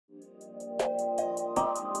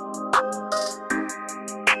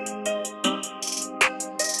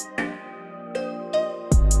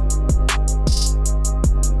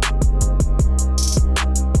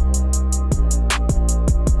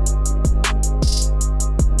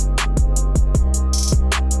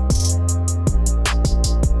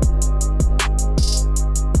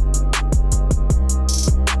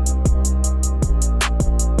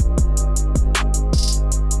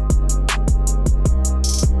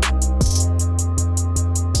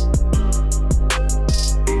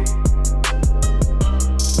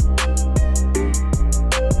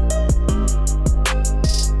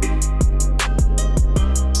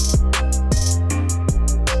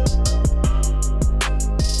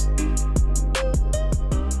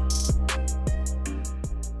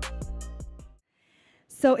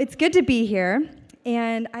So it's good to be here,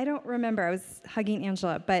 and I don't remember, I was hugging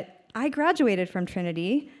Angela, but I graduated from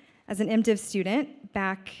Trinity as an MDiv student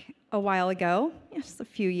back a while ago, just a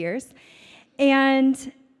few years,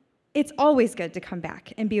 and it's always good to come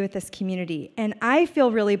back and be with this community. And I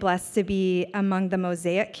feel really blessed to be among the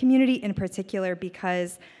Mosaic community in particular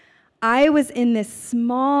because I was in this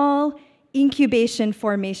small incubation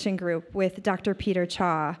formation group with Dr. Peter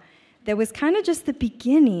Cha that was kind of just the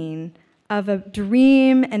beginning of a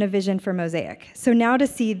dream and a vision for Mosaic. So now to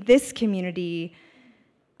see this community,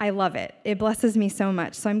 I love it. It blesses me so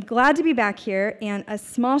much. So I'm glad to be back here, and a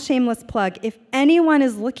small shameless plug, if anyone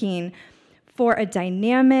is looking for a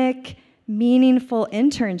dynamic, meaningful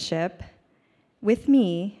internship with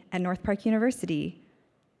me at North Park University,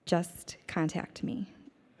 just contact me.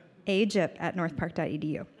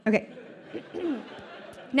 Jipp@northpark.edu. Okay.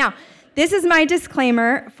 Now, this is my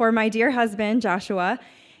disclaimer for my dear husband, Joshua,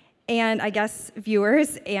 and I guess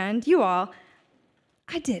viewers and you all.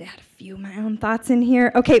 I did add a few of my own thoughts in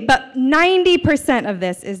here. Okay, but 90% of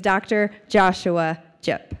this is Dr. Joshua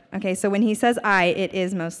Jipp. Okay, so when he says I, it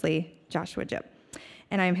is mostly Joshua Jipp.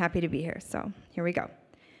 And I'm happy to be here, so here we go.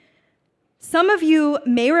 Some of you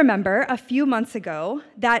may remember a few months ago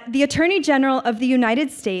that the Attorney General of the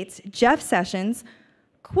United States, Jeff Sessions,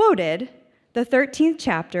 quoted the 13th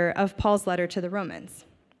chapter of Paul's letter to the Romans.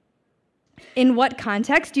 In what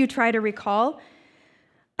context do you try to recall?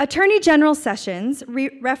 Attorney General Sessions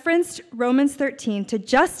referenced Romans 13 to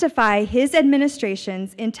justify his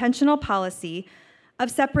administration's intentional policy of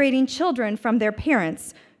separating children from their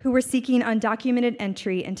parents who were seeking undocumented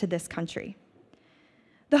entry into this country.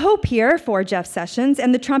 The hope here for Jeff Sessions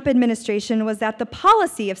and the Trump administration was that the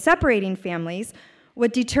policy of separating families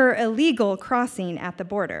would deter illegal crossing at the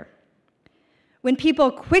border. When people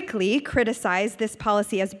quickly criticized this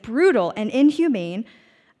policy as brutal and inhumane,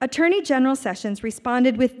 Attorney General Sessions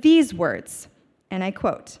responded with these words, and I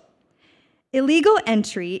quote, "Illegal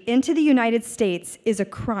entry into the United States is a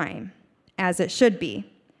crime, as it should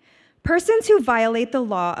be. Persons who violate the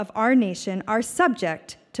law of our nation are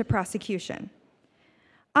subject to prosecution.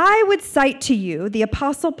 I would cite to you the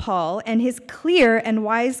Apostle Paul and his clear and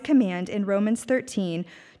wise command in Romans 13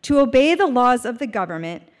 to obey the laws of the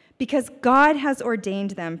government because God has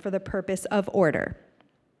ordained them for the purpose of order."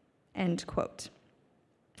 End quote.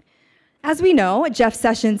 As we know, Jeff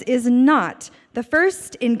Sessions is not the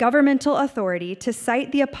first in governmental authority to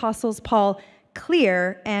cite the Apostle Paul's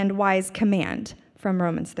clear and wise command from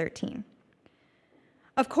Romans 13.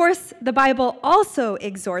 Of course, the Bible also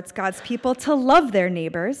exhorts God's people to love their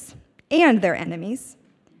neighbors and their enemies.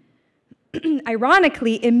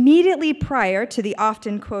 Ironically, immediately prior to the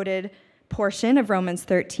often quoted portion of Romans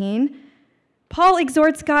 13, Paul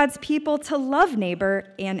exhorts God's people to love neighbor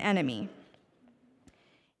and enemy.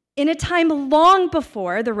 In a time long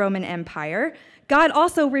before the Roman Empire, God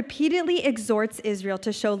also repeatedly exhorts Israel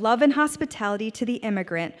to show love and hospitality to the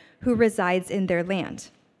immigrant who resides in their land.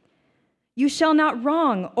 "You shall not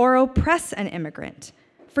wrong or oppress an immigrant,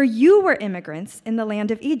 for you were immigrants in the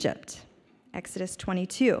land of Egypt." Exodus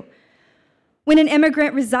 22. "When an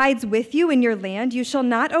immigrant resides with you in your land, you shall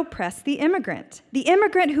not oppress the immigrant. The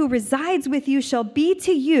immigrant who resides with you shall be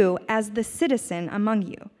to you as the citizen among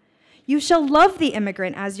you. You shall love the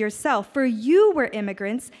immigrant as yourself, for you were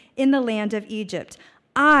immigrants in the land of Egypt.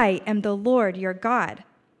 I am the Lord your God."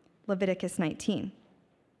 Leviticus 19.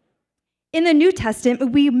 In the New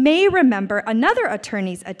Testament, we may remember another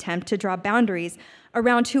attorney's attempt to draw boundaries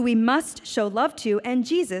around who we must show love to and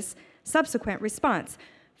Jesus' subsequent response,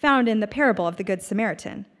 found in the parable of the Good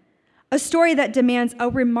Samaritan, a story that demands a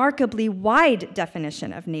remarkably wide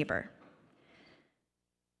definition of neighbor.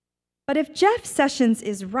 But if Jeff Sessions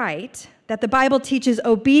is right, that the Bible teaches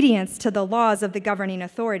obedience to the laws of the governing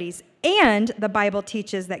authorities, and the Bible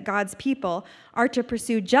teaches that God's people are to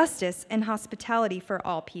pursue justice and hospitality for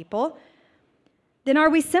all people, then are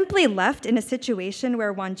we simply left in a situation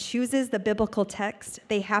where one chooses the biblical text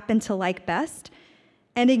they happen to like best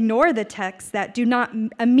and ignore the texts that do not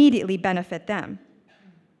immediately benefit them?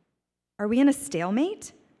 Are we in a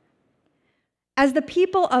stalemate? As the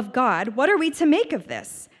people of God, what are we to make of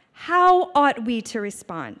this? How ought we to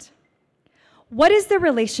respond? What is the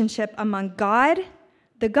relationship among God,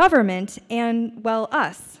 the government, and, well,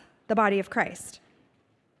 us, the body of Christ?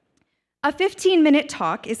 A 15-minute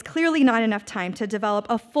talk is clearly not enough time to develop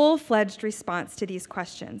a full-fledged response to these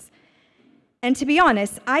questions. And to be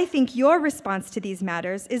honest, I think your response to these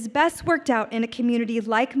matters is best worked out in a community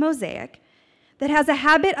like Mosaic that has a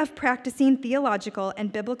habit of practicing theological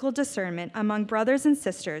and biblical discernment among brothers and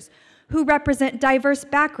sisters who represent diverse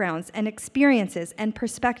backgrounds and experiences and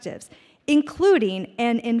perspectives, including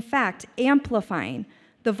and, in fact, amplifying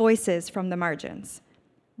the voices from the margins,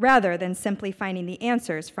 rather than simply finding the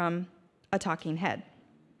answers from a talking head.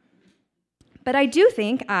 But I do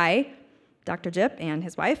think Dr. Jipp and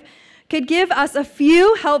his wife, could give us a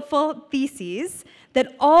few helpful theses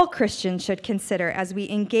that all Christians should consider as we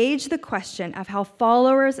engage the question of how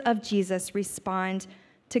followers of Jesus respond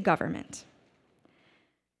to government.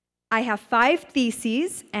 I have 5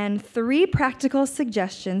 theses and 3 practical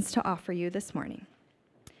suggestions to offer you this morning.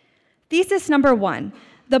 Thesis number 1,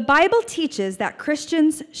 the Bible teaches that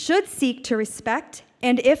Christians should seek to respect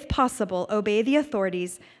and, if possible, obey the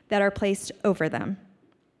authorities that are placed over them.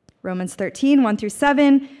 Romans 13, 1 through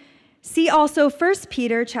 7. See also 1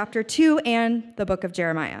 Peter chapter 2 and the book of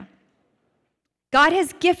Jeremiah. God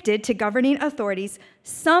has gifted to governing authorities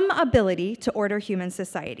some ability to order human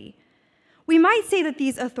society. We might say that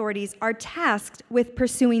these authorities are tasked with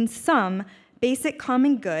pursuing some basic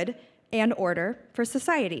common good and order for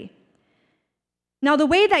society. Now, the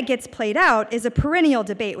way that gets played out is a perennial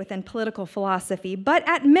debate within political philosophy, but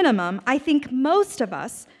at minimum, I think most of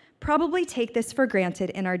us probably take this for granted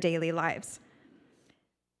in our daily lives.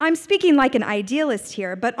 I'm speaking like an idealist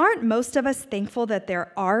here, but aren't most of us thankful that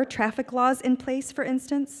there are traffic laws in place, for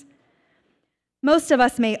instance? Most of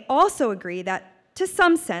us may also agree that, to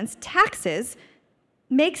some sense, taxes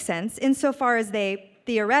make sense insofar as they,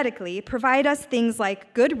 theoretically, provide us things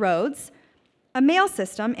like good roads, a mail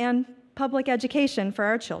system, and public education for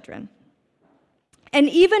our children. And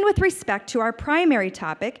even with respect to our primary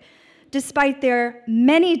topic, despite their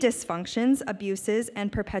many dysfunctions, abuses,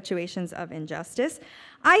 and perpetuations of injustice,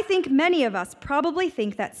 I think many of us probably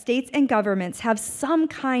think that states and governments have some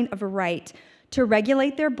kind of a right to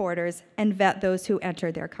regulate their borders and vet those who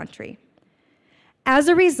enter their country. As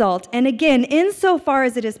a result, and again, insofar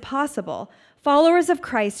as it is possible, followers of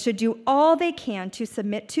Christ should do all they can to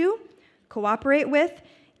submit to, cooperate with,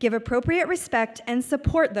 give appropriate respect, and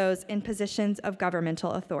support those in positions of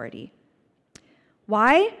governmental authority.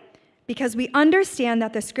 Why? Because we understand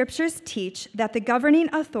that the scriptures teach that the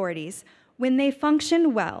governing authorities, when they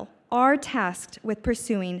function well, are tasked with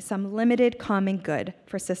pursuing some limited common good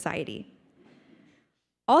for society.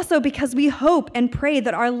 Also, because we hope and pray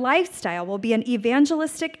that our lifestyle will be an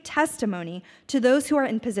evangelistic testimony to those who are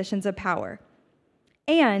in positions of power.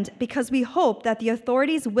 And because we hope that the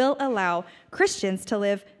authorities will allow Christians to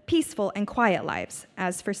live peaceful and quiet lives,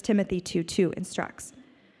 as 1 Timothy 2:2 instructs.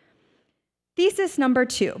 Thesis number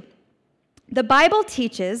 2. The Bible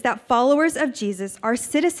teaches that followers of Jesus are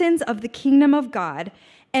citizens of the kingdom of God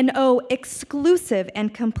and owe exclusive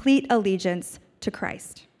and complete allegiance to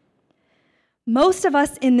Christ. Most of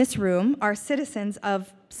us in this room are citizens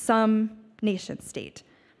of some nation state.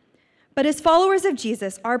 But as followers of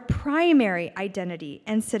Jesus, our primary identity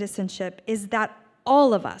and citizenship is that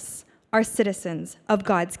all of us are citizens of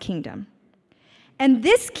God's kingdom. And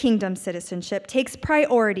this kingdom citizenship takes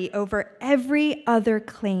priority over every other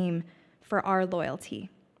claim for our loyalty.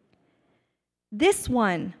 This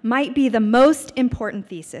one might be the most important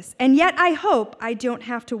thesis, and yet I hope I don't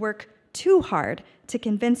have to work too hard to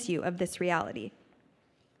convince you of this reality.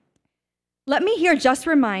 Let me here just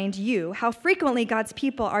remind you how frequently God's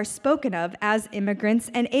people are spoken of as immigrants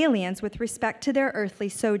and aliens with respect to their earthly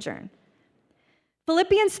sojourn.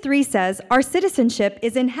 Philippians 3 says, our citizenship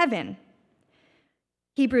is in heaven.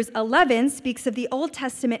 Hebrews 11 speaks of the Old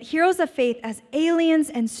Testament heroes of faith as aliens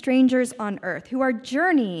and strangers on earth who are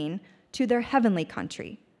journeying to their heavenly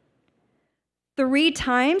country. 3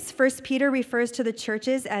 times, 1 Peter refers to the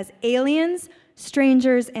churches as aliens,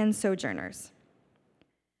 strangers, and sojourners.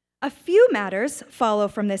 A few matters follow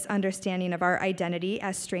from this understanding of our identity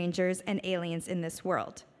as strangers and aliens in this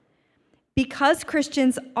world. Because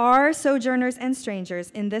Christians are sojourners and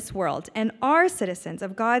strangers in this world and are citizens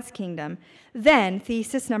of God's kingdom, then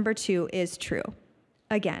thesis number 2 is true.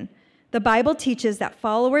 Again, the Bible teaches that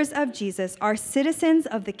followers of Jesus are citizens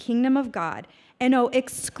of the kingdom of God and owe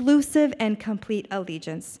exclusive and complete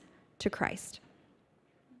allegiance to Christ.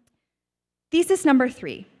 Thesis number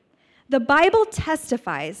 3. The Bible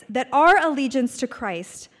testifies that our allegiance to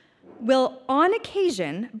Christ will, on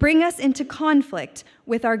occasion, bring us into conflict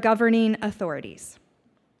with our governing authorities.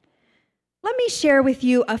 Let me share with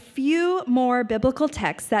you a few more biblical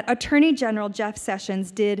texts that Attorney General Jeff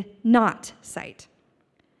Sessions did not cite.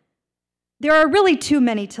 There are really too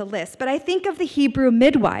many to list, but I think of the Hebrew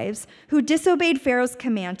midwives who disobeyed Pharaoh's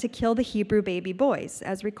command to kill the Hebrew baby boys,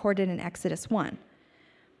 as recorded in Exodus 1.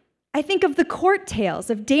 I think of the court tales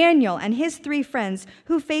of Daniel and his 3 friends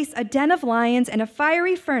who face a den of lions and a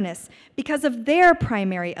fiery furnace because of their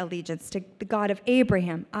primary allegiance to the God of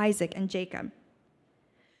Abraham, Isaac, and Jacob.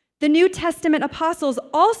 The New Testament apostles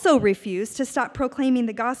also refused to stop proclaiming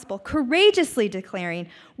the gospel, courageously declaring,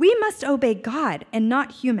 "We must obey God and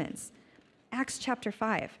not humans." Acts chapter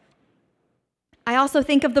 5. I also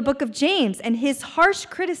think of the book of James and his harsh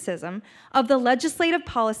criticism of the legislative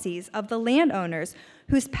policies of the landowners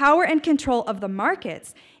whose power and control of the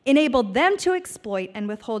markets enabled them to exploit and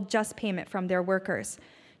withhold just payment from their workers.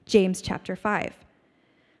 James chapter 5.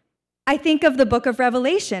 I think of the book of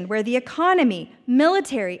Revelation, where the economy,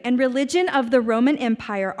 military, and religion of the Roman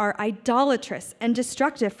Empire are idolatrous and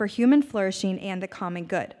destructive for human flourishing and the common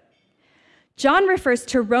good. John refers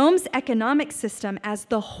to Rome's economic system as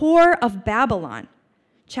the whore of Babylon,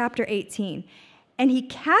 chapter 18, and he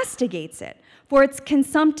castigates it for its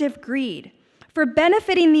consumptive greed, for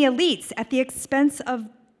benefiting the elites at the expense of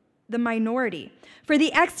the minority, for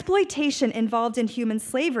the exploitation involved in human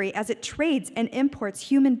slavery as it trades and imports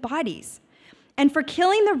human bodies, and for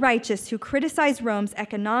killing the righteous who criticize Rome's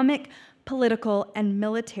economic, political, and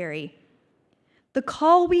military. The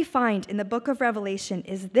call we find in the book of Revelation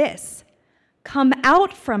is this: come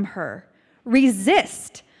out from her,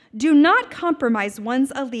 resist, do not compromise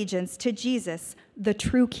one's allegiance to Jesus, the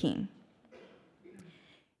true King.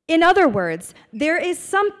 In other words, there is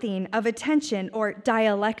something of a tension or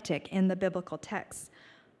dialectic in the biblical text.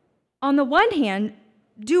 On the one hand,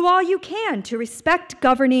 do all you can to respect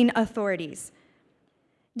governing authorities.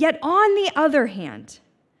 Yet on the other hand,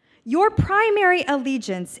 your primary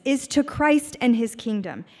allegiance is to Christ and his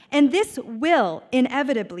kingdom, and this will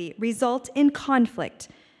inevitably result in conflict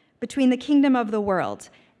between the kingdom of the world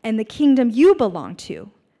and the kingdom you belong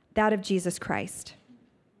to, that of Jesus Christ.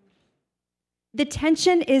 The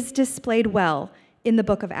tension is displayed well in the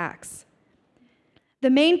book of Acts. The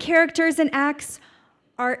main characters in Acts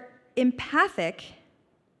are emphatic.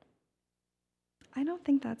 I don't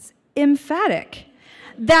think that's emphatic.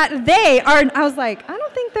 That they are, I was like, I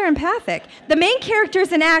don't think they're empathic. The main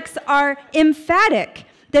characters in Acts are emphatic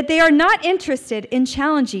that they are not interested in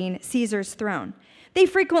challenging Caesar's throne. They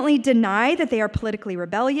frequently deny that they are politically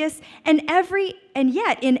rebellious, and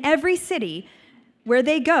yet in every city where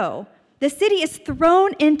they go, the city is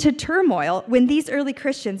thrown into turmoil when these early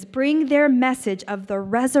Christians bring their message of the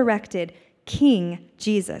resurrected King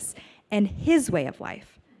Jesus and his way of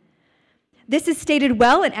life. This is stated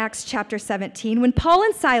well in Acts chapter 17 when Paul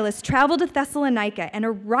and Silas travel to Thessalonica and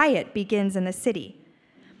a riot begins in the city.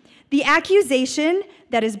 The accusation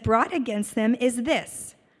that is brought against them is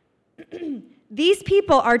this: these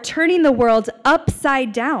people are turning the world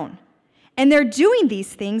upside down, and they're doing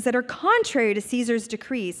these things that are contrary to Caesar's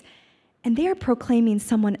decrees, and they are proclaiming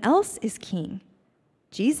someone else is king,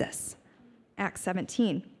 Jesus. Acts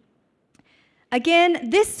 17.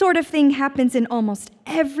 Again, this sort of thing happens in almost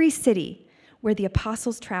every city where the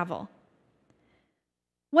apostles travel.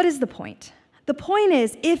 What is the point? The point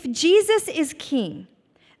is, if Jesus is king,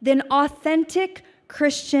 then authentic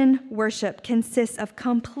Christian worship consists of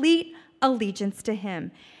complete allegiance to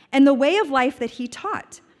him and the way of life that he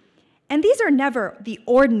taught. And these are never the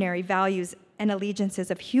ordinary values and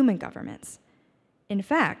allegiances of human governments. In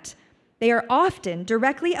fact, they are often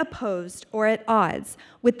directly opposed or at odds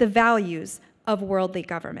with the values of worldly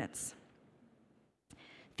governments.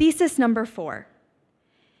 Thesis number 4.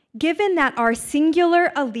 Given that our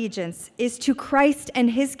singular allegiance is to Christ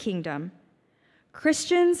and his kingdom,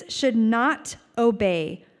 Christians should not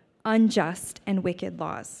obey unjust and wicked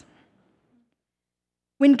laws.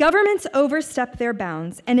 When governments overstep their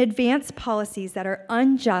bounds and advance policies that are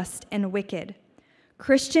unjust and wicked,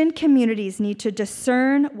 Christian communities need to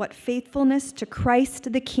discern what faithfulness to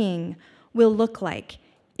Christ the King will look like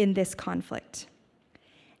in this conflict.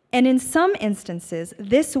 And in some instances,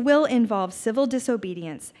 this will involve civil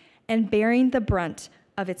disobedience and bearing the brunt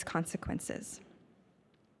of its consequences.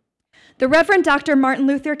 The Reverend Dr. Martin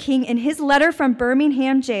Luther King, in his letter from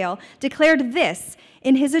Birmingham jail, declared this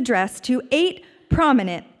in his address to 8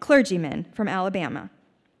 prominent clergymen from Alabama.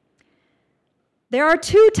 There are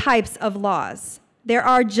 2 types of laws. There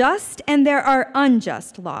are just and there are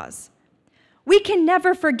unjust laws. We can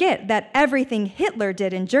never forget that everything Hitler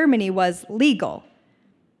did in Germany was legal,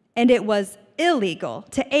 and it was illegal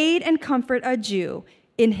to aid and comfort a Jew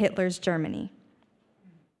in Hitler's Germany.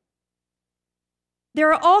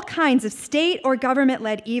 There are all kinds of state or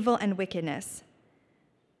government-led evil and wickedness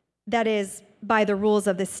that is, by the rules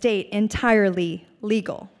of the state, entirely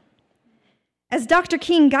legal. As Dr.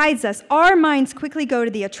 King guides us, our minds quickly go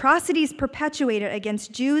to the atrocities perpetuated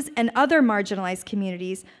against Jews and other marginalized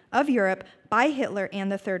communities of Europe by Hitler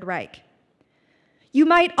and the Third Reich. You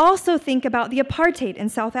might also think about the apartheid in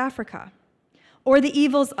South Africa. or the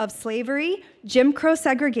evils of slavery, Jim Crow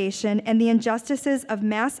segregation, and the injustices of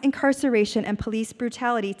mass incarceration and police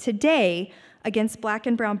brutality today against Black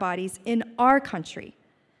and brown bodies in our country.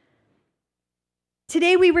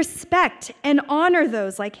 Today we respect and honor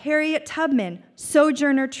those like Harriet Tubman,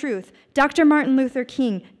 Sojourner Truth, Dr. Martin Luther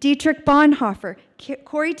King, Dietrich Bonhoeffer,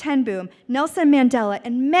 Corrie ten Boom, Nelson Mandela,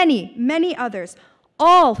 and many, many others,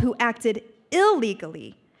 all who acted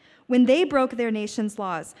illegally when they broke their nation's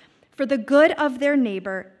laws for the good of their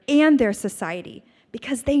neighbor and their society,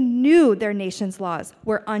 because they knew their nation's laws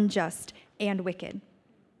were unjust and wicked.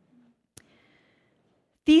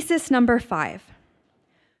 Thesis number 5.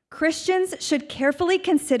 Christians should carefully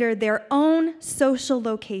consider their own social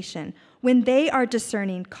location when they are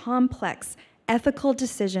discerning complex ethical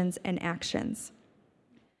decisions and actions.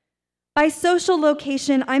 By social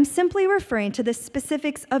location, I'm simply referring to the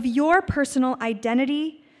specifics of your personal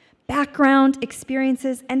identity, background,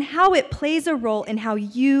 experiences, and how it plays a role in how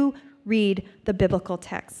you read the biblical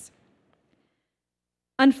text.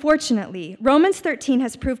 Unfortunately, Romans 13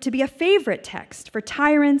 has proved to be a favorite text for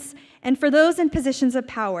tyrants and for those in positions of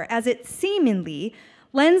power, as it seemingly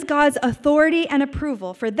lends God's authority and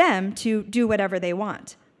approval for them to do whatever they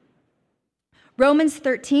want. Romans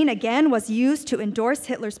 13, again, was used to endorse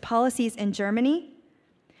Hitler's policies in Germany.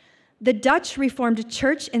 The Dutch Reformed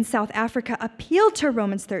Church in South Africa appealed to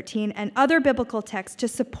Romans 13 and other biblical texts to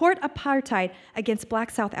support apartheid against Black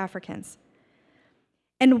South Africans.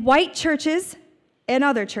 And white churches and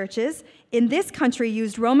other churches in this country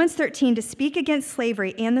used Romans 13 to speak against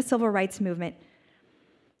slavery and the civil rights movement.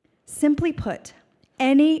 Simply put,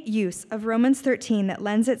 any use of Romans 13 that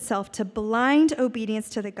lends itself to blind obedience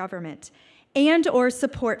to the government and or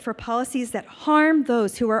support for policies that harm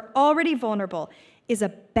those who are already vulnerable is a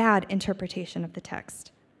bad interpretation of the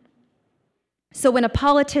text. So when a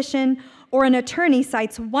politician or an attorney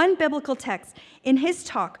cites one biblical text in his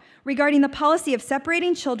talk regarding the policy of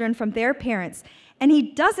separating children from their parents, and he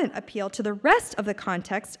doesn't appeal to the rest of the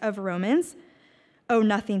context of Romans, owe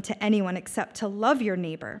nothing to anyone except to love your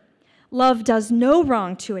neighbor. Love does no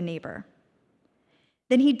wrong to a neighbor.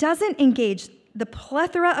 Then he doesn't engage the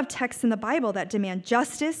plethora of texts in the Bible that demand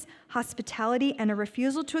justice, hospitality, and a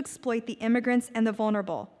refusal to exploit the immigrants and the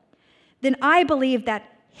vulnerable. Then I believe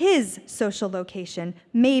that his social location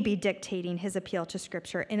may be dictating his appeal to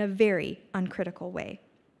Scripture in a very uncritical way.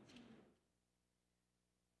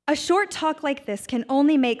 A short talk like this can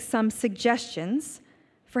only make some suggestions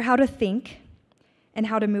for how to think and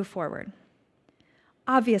how to move forward.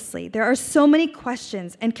 Obviously, there are so many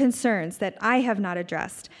questions and concerns that I have not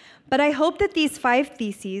addressed, but I hope that these 5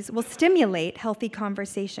 theses will stimulate healthy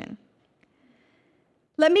conversation.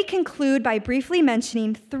 Let me conclude by briefly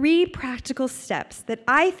mentioning 3 practical steps that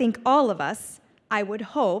I think all of us, I would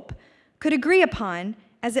hope, could agree upon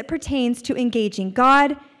as it pertains to engaging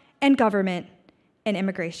God and government and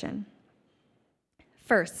immigration.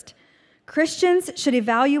 First, Christians should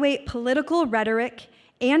evaluate political rhetoric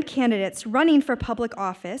and candidates running for public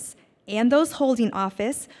office and those holding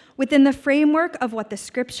office within the framework of what the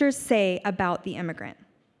Scriptures say about the immigrant.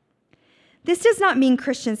 This does not mean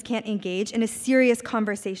Christians can't engage in a serious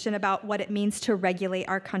conversation about what it means to regulate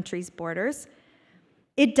our country's borders.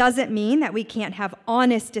 It doesn't mean that we can't have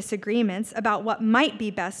honest disagreements about what might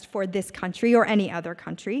be best for this country or any other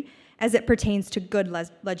country as it pertains to good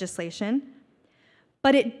legislation.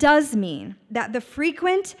 But it does mean that the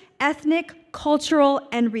frequent ethnic, cultural,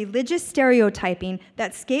 and religious stereotyping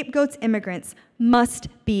that scapegoats immigrants must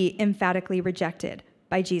be emphatically rejected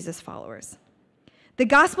by Jesus followers. The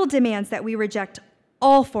gospel demands that we reject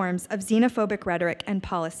all forms of xenophobic rhetoric and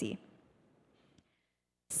policy.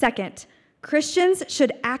 Second, Christians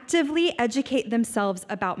should actively educate themselves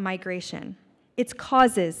about migration, its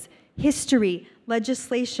causes, history,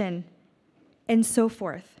 legislation, and so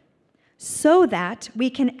forth, so that we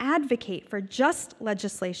can advocate for just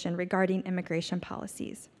legislation regarding immigration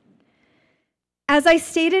policies. As I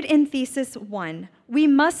stated in Thesis 1, we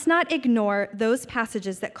must not ignore those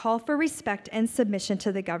passages that call for respect and submission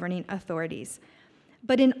to the governing authorities.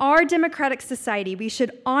 But in our democratic society, we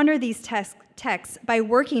should honor these texts by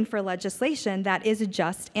working for legislation that is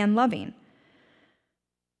just and loving.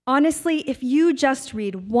 Honestly, if you just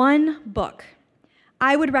read one book,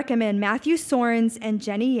 I would recommend Matthew Soren's and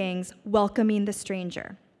Jenny Yang's Welcoming the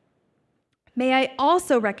Stranger. May I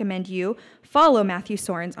also recommend you follow Matthew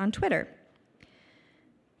Soren's on Twitter.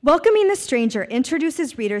 Welcoming the Stranger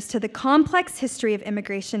introduces readers to the complex history of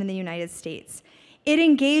immigration in the United States. It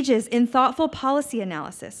engages in thoughtful policy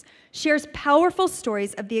analysis, shares powerful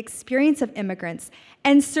stories of the experience of immigrants,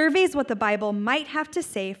 and surveys what the Bible might have to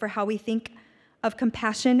say for how we think of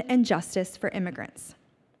compassion and justice for immigrants.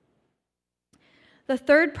 The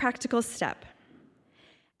third practical step.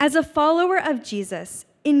 As a follower of Jesus,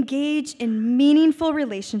 engage in meaningful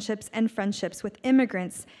relationships and friendships with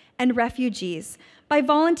immigrants and refugees by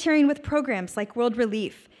volunteering with programs like World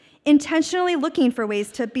Relief, intentionally looking for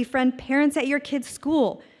ways to befriend parents at your kids'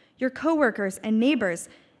 school, your coworkers and neighbors,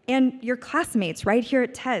 and your classmates right here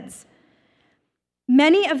at TEDS.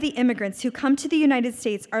 Many of the immigrants who come to the United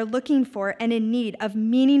States are looking for and in need of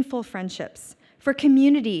meaningful friendships, for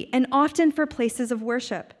community, and often for places of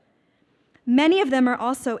worship. Many of them are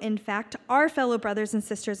also, in fact, our fellow brothers and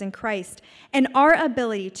sisters in Christ, and our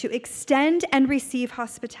ability to extend and receive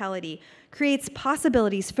hospitality creates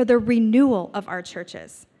possibilities for the renewal of our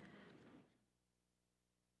churches.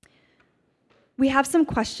 We have some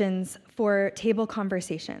questions for table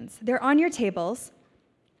conversations. They're on your tables.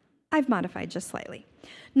 I've modified just slightly.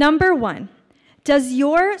 Number 1, does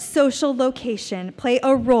your social location play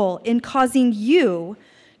a role in causing you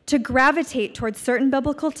to gravitate towards certain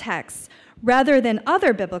biblical texts rather than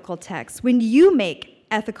other biblical texts when you make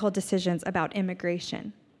ethical decisions about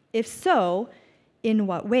immigration? If so, in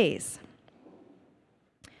what ways?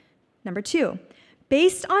 Number 2,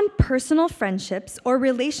 based on personal friendships or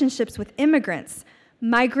relationships with immigrants,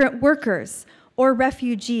 migrant workers, or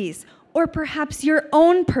refugees, or perhaps your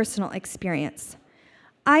own personal experience.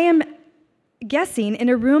 I am guessing in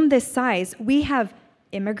a room this size, we have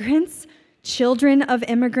immigrants, children of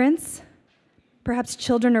immigrants, perhaps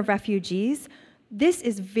children of refugees. This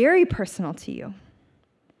is very personal to you.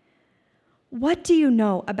 What do you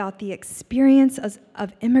know about the experience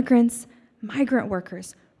of immigrants, migrant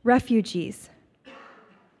workers, refugees?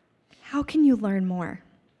 How can you learn more?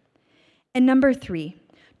 And number 3,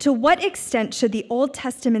 to what extent should the Old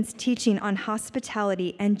Testament's teaching on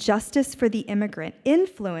hospitality and justice for the immigrant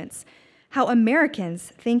influence how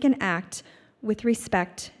Americans think and act with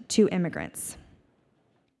respect to immigrants?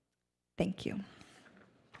 Thank you.